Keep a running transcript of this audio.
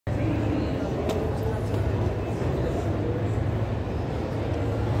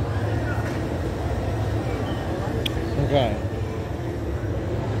Okay.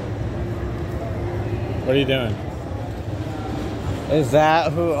 What are you doing? Is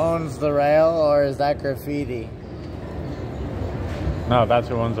that who owns the rail, or is that graffiti? No, that's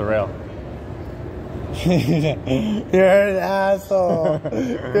who owns the rail. You're an asshole.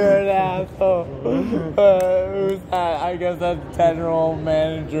 You're an asshole. Who's that? I guess that's general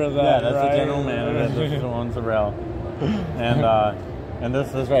manager then, Yeah, that's right? the general manager. This is who owns the rail. And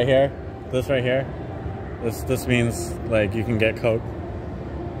this right here, this means like you can get coke.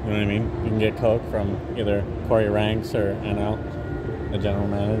 You know what I mean? You can get coke from either Corey Ranks or NL, the general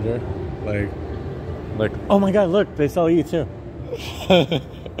manager. Like, oh my God, look, they sell you too.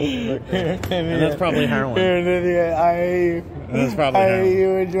 Look, and that's probably heroin. You're an idiot. I hate you. And that's probably I heroin. hate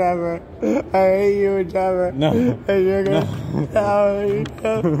you and Trevor. I hate you and Trevor. No. And you're gonna tell me.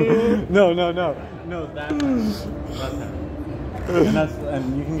 No, that's heroin.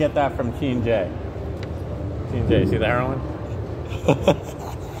 And you can get that from T&J. T&J, see the heroin?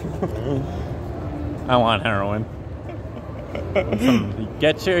 I want heroin.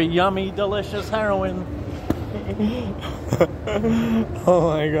 Get your yummy, delicious heroin. Oh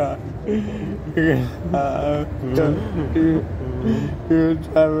my God. You and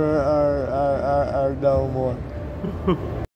Trevor are no more.